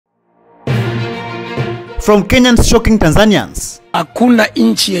from Kenyans shocking Tanzanians. Hakuna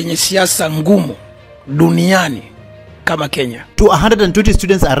nchi yenye siasa ngumu duniani kama Kenya. To 120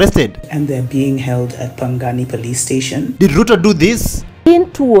 students arrested. And they're being held at Pangani police station. Did Ruto do this?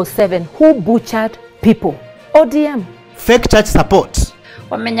 In 2007, who butchered people? ODM. Fake church support.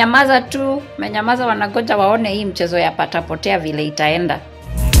 Wamenyamaza tu, wamenyamaza wanagoja waone hii mchezo ya patapotea vile itaenda.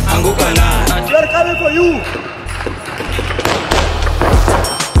 Anguka na. We are coming for you.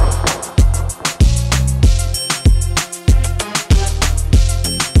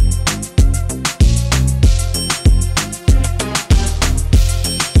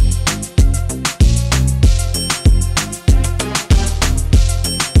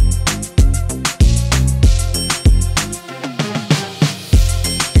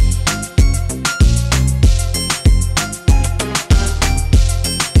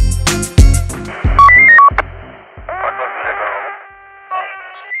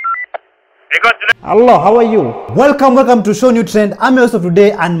 Hello, how are you? Welcome to ShowNewTrend. I'm your host of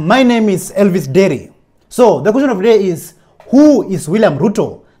today and my name is Elvis Derry. So the question of today is, who is William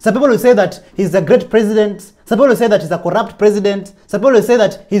Ruto? Some people will say that he's a great president. Some people will say that he's a corrupt president. Some people will say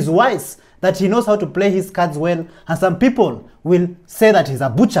that he's wise, that he knows how to play his cards well. And some people will say that he's a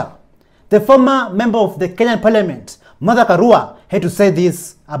butcher. The former member of the Kenyan parliament, Martha Karua, had to say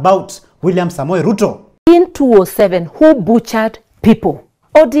this about William Samoei Ruto. In 2007, who butchered people?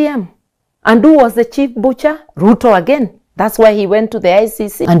 ODM. And who was the chief butcher? Ruto again. That's why he went to the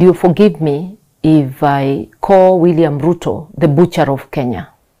ICC. And you forgive me if I call William Ruto the butcher of Kenya.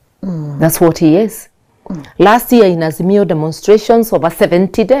 That's what he is. Last year in Azimio demonstrations, over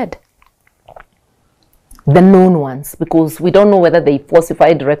 70 dead. The known ones, because we don't know whether they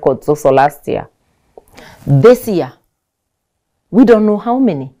falsified records also last year. This year, we don't know how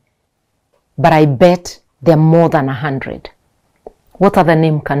many. But I bet there are more than 100. What other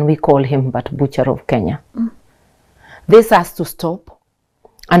name can we call him but butcher of Kenya? This has to stop.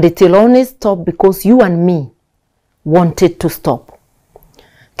 And it will only stop because you and me want it to stop.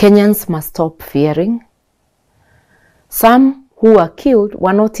 Kenyans must stop fearing. Some who are killed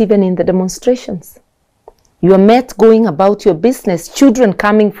were not even in the demonstrations. You are met going about your business, children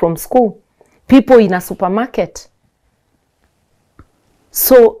coming from school, people in a supermarket.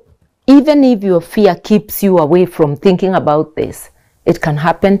 So even if your fear keeps you away from thinking about this, it can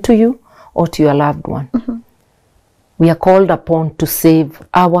happen to you or to your loved one. We are called upon to save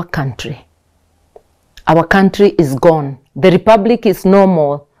our country. Our country is gone. The republic is no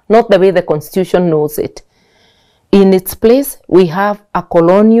more, not the way the constitution knows it. In its place, we have a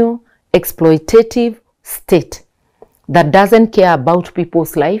colonial, exploitative state that doesn't care about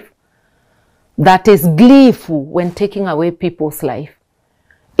people's life, that is gleeful when taking away people's life.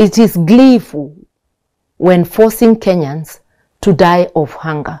 It is gleeful when forcing Kenyans to die of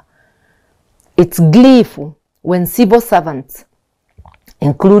hunger. It's gleeful when civil servants,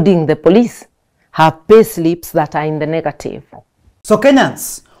 including the police, have pay slips that are in the negative. So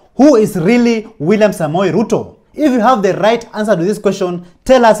Kenyans, who is really William Samoei Ruto? If you have the right answer to this question,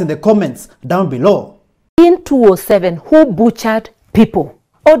 tell us in the comments down below. In 2007, who butchered people?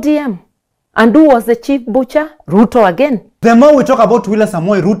 ODM. And who was the chief butcher? Ruto again. The more we talk about William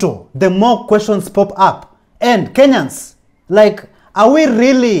Samoei Ruto, the more questions pop up. And Kenyans, like, are we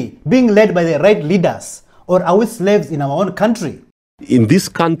really being led by the right leaders, or are we slaves in our own country? In this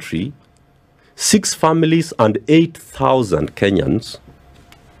country, 6 families and 8,000 Kenyans,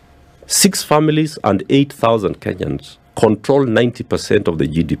 6 families and 8,000 Kenyans control 90% of the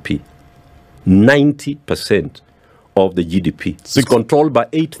GDP. 90% of the GDP. It's controlled by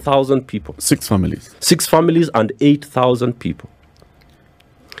 8,000 people. 6 families. 6 families and 8,000 people.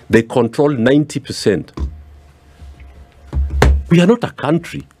 They control 90%. We are not a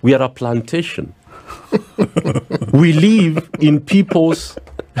country. We are a plantation. We live in people's...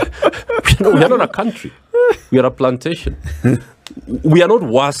 we are not a country. We are a plantation. We are not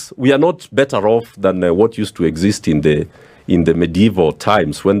worse. We are not better off than what used to exist in the medieval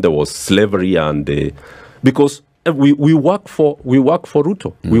times when there was slavery and... because we work for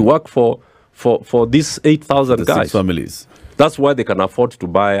Ruto. We work for these 8,000 guys. 6 families. That's why they can afford to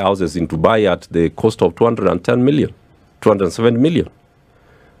buy houses in Dubai at the cost of 210 million. 207 million.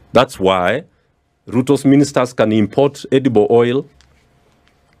 That's why Ruto's ministers can import edible oil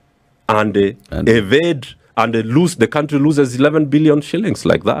and evade and lose, the country loses 11 billion shillings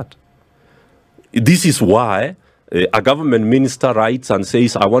like that. This is why a government minister writes and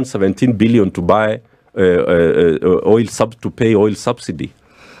says, I want 17 billion to buy to pay oil subsidy.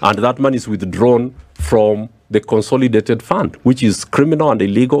 And that money is withdrawn from the consolidated fund, which is criminal and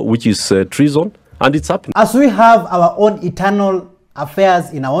illegal, which is treason. And it's happening. As we have our own internal affairs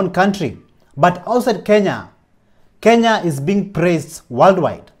in our own country, But outside Kenya, Kenya is being praised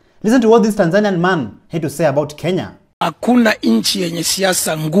worldwide. Listen to what this Tanzanian man had to say about Kenya. Hakuna nchi yenye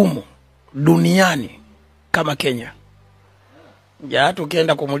siasa ngumu duniani kama Kenya. Ya hata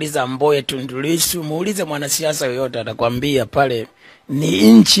ukienda kumuuliza Mbowe, Tundu Lissu, muulize mwanasiasa yoyote atakwambia pale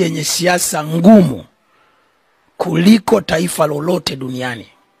ni nchi yenye siasa ngumu kuliko taifa lolote duniani.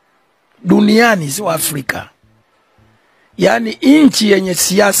 Duniani, sio Afrika. Yani nchi yenye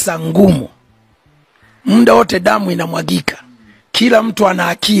siasa ngumu. Muda wote damu inamwagika. Kila mtu ana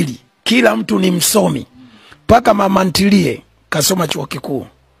akili, kila mtu ni msomi. Paka mama ntilie kasoma chuo kikuu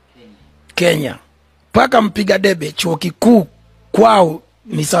Kenya. Paka mpiga debe chuo kikuu kwao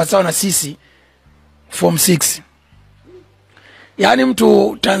ni sawasawa na sisi form 6. Yani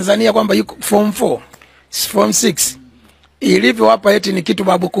mtu Tanzania kwamba yuko form 4, form 6 ilivyo hapa eti ni kitu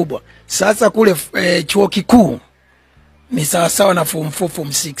babu kubwa. Sasa kule chuo kikuu ni sawasawa na form 4, form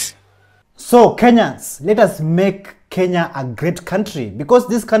 6. So Kenyans, let us make Kenya a great country, because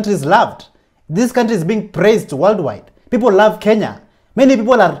this country is loved. This country is being praised worldwide. People love Kenya. Many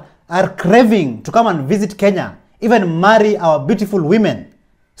people are craving to come and visit Kenya, even marry our beautiful women.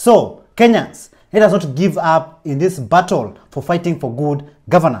 So Kenyans, let us not give up in this battle for fighting for good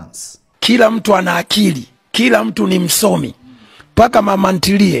governance. Kila mtu ana akili, kila mtu ni msomi. Paka mama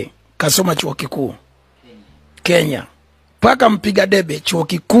ntilie kasoma chuo kikuu Kenya. Paka mpiga debe chuo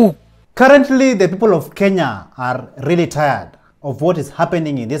kikuu. Currently, the people of Kenya are really tired of what is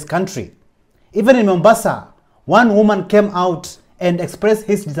happening in this country. Even in Mombasa, one woman came out and expressed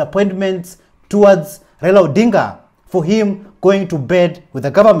his disappointment towards Raila Odinga for him going to bed with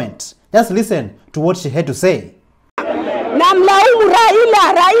the government. Just listen to what she had to say. Namlaumu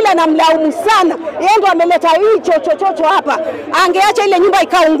Raila namlaumu sana. Yeye ndo ameleta hii chochocho hapa. Angeacha ile nyumba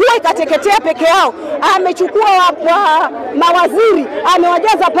ikaungua ikateketea peke yao. Amechukua mawaziri,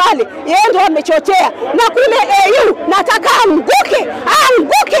 amewajaza pale. Yeye ndo amechochea. Na kule AU nataka anguke,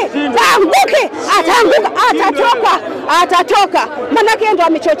 atatoka. Maana yeye ndo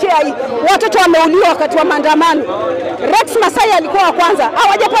amechochea hii. Watoto wameuliwa wakati wa maandamano. Rex Masai alikuwa wa kwanza.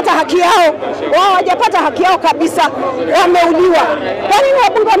 Hawajapata haki yao. Hawajapata haki yao kabisa. Wameuliwa. Kwa nini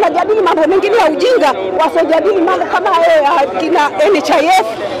wabunge wanajadili mambo mengine ya ujinga, wasojadili mambo kama kina NHIF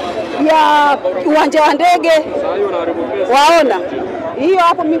ya uwanja wa ndege? Waona hiyo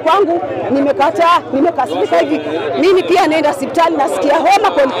hapo. Mimi kwangu nimekataa, nimekasirika hivi. Mimi pia naenda hospitali, nasikia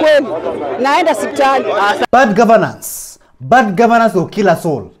homa kweli kweli, naenda hospitali. Bad governance will kill us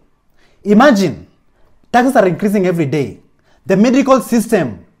all. Imagine, taxes are increasing every day. The medical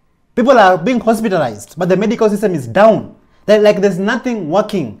system, people are being hospitalized, but the medical system is down. Like there's nothing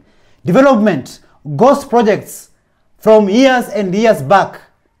working. Development, ghost projects from years and years back,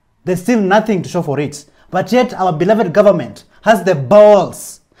 there's still nothing to show for it. But yet our beloved government has the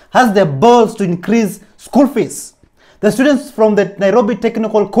balls to increase school fees. The students from the Nairobi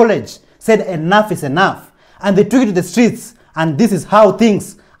Technical College said enough is enough, and they took it to the streets, and this is how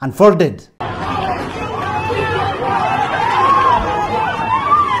things unfolded.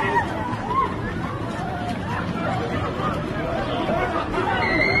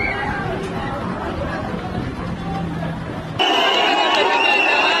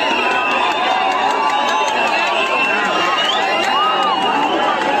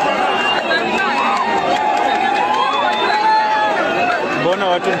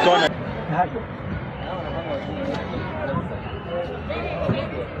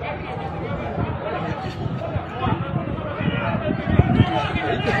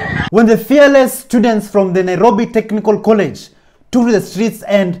 When the fearless students from the Nairobi Technical College took to the streets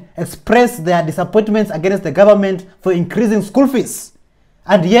and expressed their disappointments against the government for increasing school fees,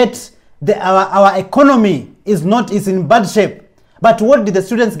 and yet our economy is in bad shape. But what did the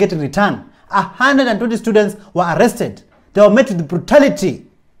students get in return? 120 students were arrested. They were met with brutality.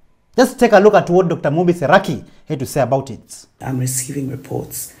 Just take a look at what Dr. Mumbi Seraki had to say about it. I'm receiving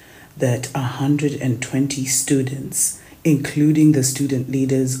reports that 120 students, including the student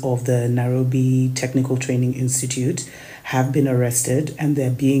leaders of the Nairobi Technical Training Institute, have been arrested and they're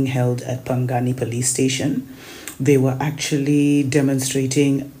being held at Pangani Police Station. They were actually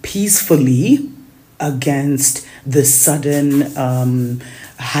demonstrating peacefully against the sudden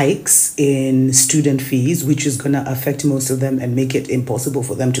hikes in student fees, which is going to affect most of them and make it impossible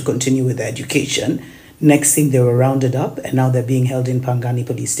for them to continue with their education. Next thing, they were rounded up and now they're being held in Pangani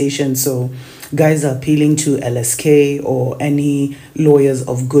Police Station. So guys are appealing to LSK or any lawyers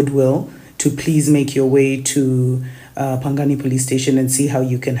of goodwill to please make your way to Pangani Police Station and see how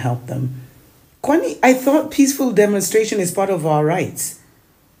you can help them. Kwani, I thought peaceful demonstration is part of our rights.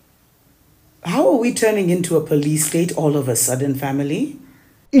 How are we turning into a police state all of a sudden, family?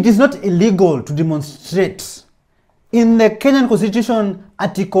 It is not illegal to demonstrate. In the Kenyan Constitution,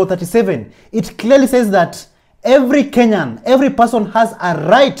 Article 37, it clearly says that every Kenyan, every person has a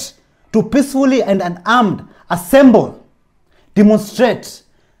right to peacefully and unarmed assemble, demonstrate,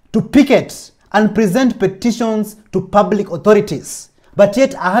 to picket, and present petitions to public authorities. But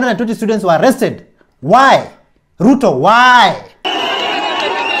yet 120 students were arrested. Why? Ruto, why?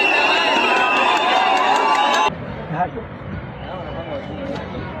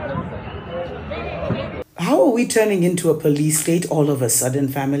 How are we turning into a police state all of a sudden,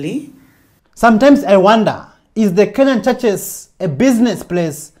 family? Sometimes I wonder, is the Kenyan churches a business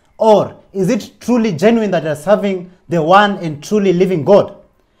place, or is it truly genuine that they are serving the one and truly living God?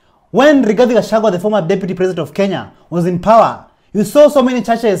 When Rigathi Gachagua, the former deputy president of Kenya, was in power, you saw so many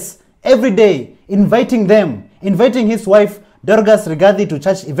churches every day inviting his wife Dorcas Rigathi to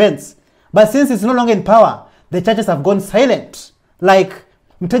church events. But since it's no longer in power, the churches have gone silent. Like,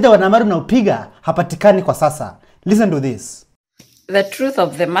 mteja wa namaru na upiga hapatikani kwa sasa. Listen to this. The truth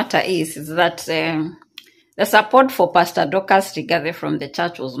of the matter is that the support for Pastor Dorcas Rigathi from the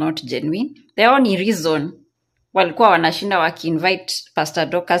church was not genuine. The only reason walikuwa wanashinda waki-invite Pastor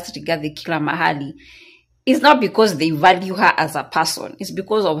Dorcas Rigathi kila mahali is not because they value her as a person. It's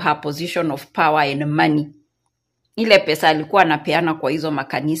because of her position of power and money. Ile pesa alikuwa anapeana kwa hizo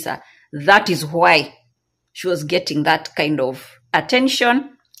makanisa. That is why she was getting that kind of attention,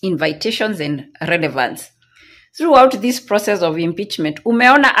 invitations, and relevance. Throughout this process of impeachment,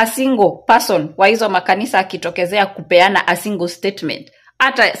 umeona a single person wa hizo makanisa akitokezea kupeana a single statement.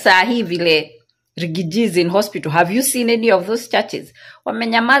 Hata saa hii vile Rigiji is in hospital. Have you seen any of those churches?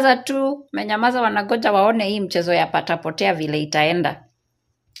 Wamenyamaza tu, menyamaza wanagoja waone hii mchezo ya patapotea vile itaenda.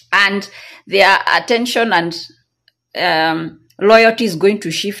 And their attention and loyalty is going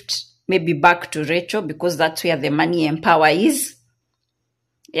to shift maybe back to Rachel because that's where the money and power is.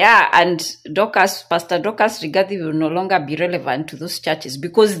 Yeah, and Pastor Dorcas Rigathi will no longer be relevant to those churches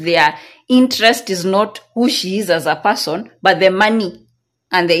because their interest is not who she is as a person, but the money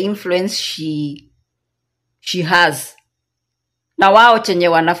and the influence she has. Na wao chenye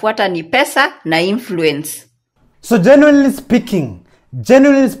wanafuata ni pesa na influence. So genuinely speaking,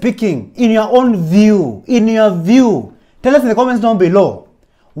 in your own view, tell us in the comments down below,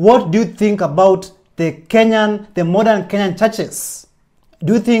 what do you think about the modern Kenyan churches?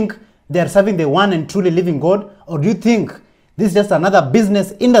 Do you think they are serving the one and truly living God? Or do you think this is just another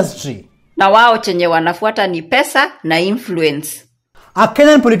business industry? Na wao chenye wanafuata ni pesa na influence. A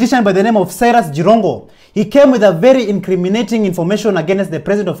Kenyan politician by the name of Cyrus Jirongo, he came with a very incriminating information against the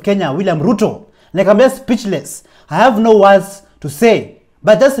president of Kenya, William Ruto. Like, I'm just speechless. I have no words to say.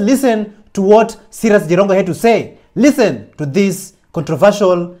 But just listen to what Cyrus Jirongo had to say. Listen to this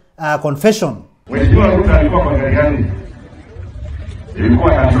controversial confession. Mheshimiwa Ruto alikuwa kwa gari yangu.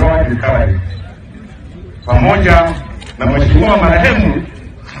 Ilikuwa na droga recovery. Pamoja na Mheshimiwa marehemu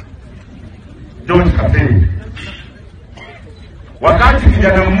George Kapeni. Wakati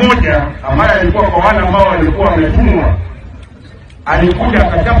kijana mmoja ambaye alikuwa kwa wale ambao walikuwa wametumwa alikuja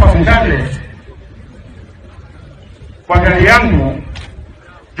akachapa mshale kwa gari yangu,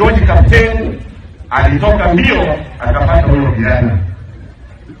 George Kapeni alitoka mbio akapata huyo kijana.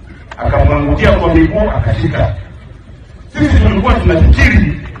 Akamwangukia kwa miguu akashika. Sisi tulikuwa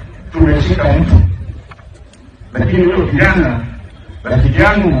tunafikiri tumeshika mtu. Lakini huyo kijana, rafiki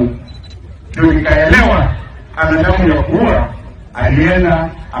yangu, ndio nikaelewa ana damu ya kuua.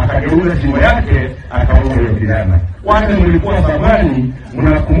 Alienda akageuza shingo yake akaua huyo kijana. Wale mlikuwa zamani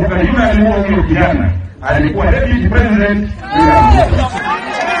mnakumbuka yule aliua huyo kijana alikuwa deputy president.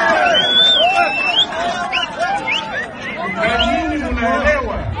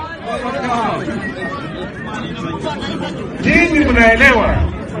 Nyinyi mnaelewa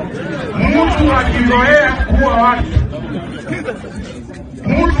mtu akizoea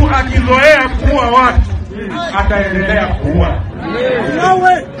kuua watu ataendelea kuua.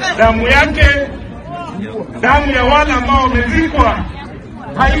 Damu yake, damu ya wale ambao wamezikwa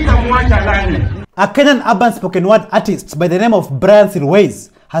haitamwacha ndani. A Kenyan urban spoken word artist by the name of Brian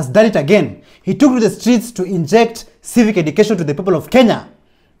Silways has done it again. He took to the streets to inject civic education to the people of Kenya.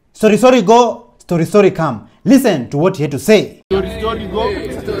 Story go, story come. Listen to what he had to say. Story go,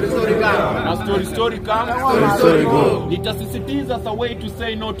 story come. Na story come, story go. Nitasisitiza as a way to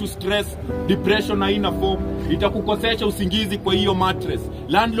say no to stress, depression na ina form. Itakukosesha usingizi kwa hiyo mattress.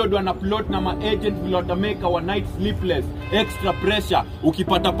 Landlord wana plot na ma-agent will automate our night sleepless. Extra pressure,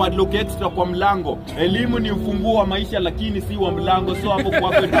 ukipata padlock extra kwa mlango. Elimu ni ufunguo wa maisha lakini si wa mlango. So hapo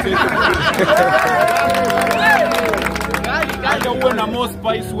kwa education. Hata uwe na more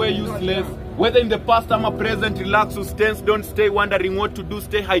spice way useless. Whether in the past or present, relax, sustain, don't stay wondering what to do,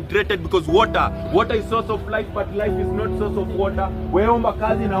 stay hydrated because water is source of life, but life is not source of water. Weomba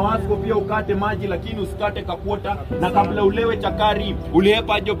kazi na wasko pia ukate maji lakini usikate kakuota, na kabla ulewe chakari,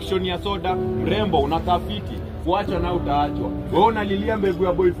 ulihepa aje option ya soda, mrembo unakaa fiti. Kuacha na utaachwa. Wewe unalilia mbegu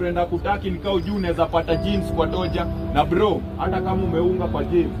ya boyfriend akutaki nikao juu unaweza pata jeans kwa toja. Na bro, hata kama umeunga kwa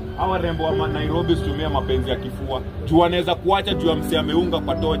jeans, hawa rembo wa Nairobi situmia mapenzi ya kifua. Juu anaweza kuacha juu amsi ameunga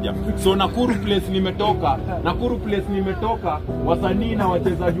kwa toja. So Nakuru place nimetoka, wasanii na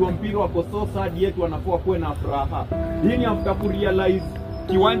wachezaji wa mpira wako so sad yetu wanakuwa kuwe na furaha. Hii ni after kurealize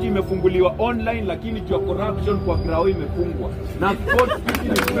kiwanja imefunguliwa online lakini juu ya corruption kwa krao imefungwa. Na sports kitu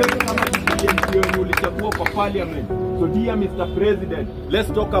ni fake kama kitu ulichagua kwa parliament. So dear Mr. President,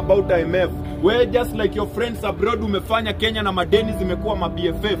 let's talk about IMF. Where just like your friends abroad umefanya Kenya na madeni zimekuwa ma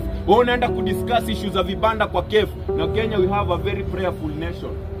BFF. Wewe unaenda kudiscuss issues za vibanda kwa KEF. Na Kenya we have a very prayerful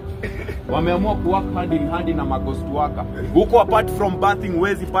nation. Wameamua kuwork hand in hand na maghost worker. Huko apart from bathing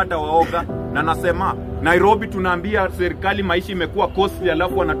wezi pata waoga. Na nasema Nairobi tunaambia serikali maisha imekuwa costly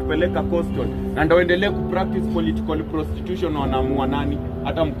alafu wanatupeleka coastal. Na ndio endelee kupractice political prostitution wanaamua nani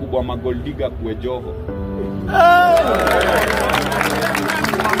hata mkubwa wa magoldiga kuwe Joho.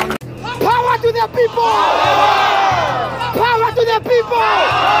 Power to the people! Power to the people!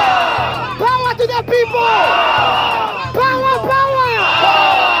 Power to the people! Power, power!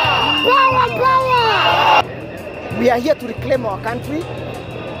 Power, power! We are here to reclaim our country,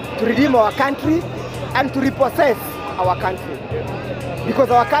 to redeem our country, and to repossess our country. Because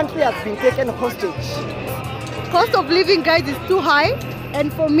our country has been taken hostage. Cost of living, guys, is too high.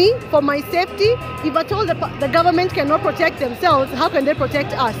 And for me, for my safety, if at all the government cannot protect themselves, how can they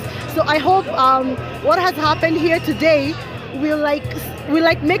protect us? So I hope what has happened here today will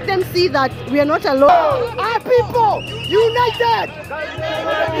make them see that we are not alone. Our people united.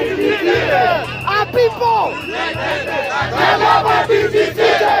 Our people can never be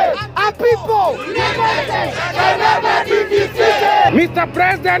defeated. Our people united can never be defeated. Mr.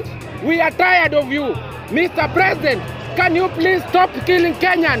 President, we are tired of you. Mr. President, can you please stop killing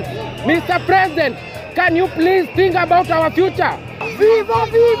Kenyans? Mr. President, can you please think about our future? Viva,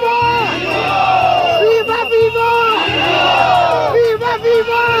 viva! Viva, viva! Viva,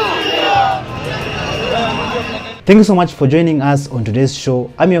 viva! Thank you so much for joining us on today's show.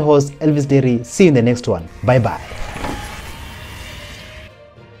 I'm your host, Elvis Derry. See you in the next one. Bye-bye.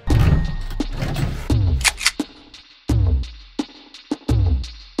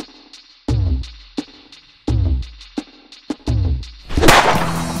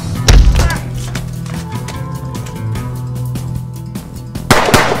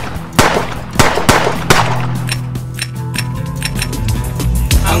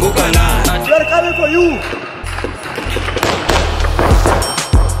 They're coming for you.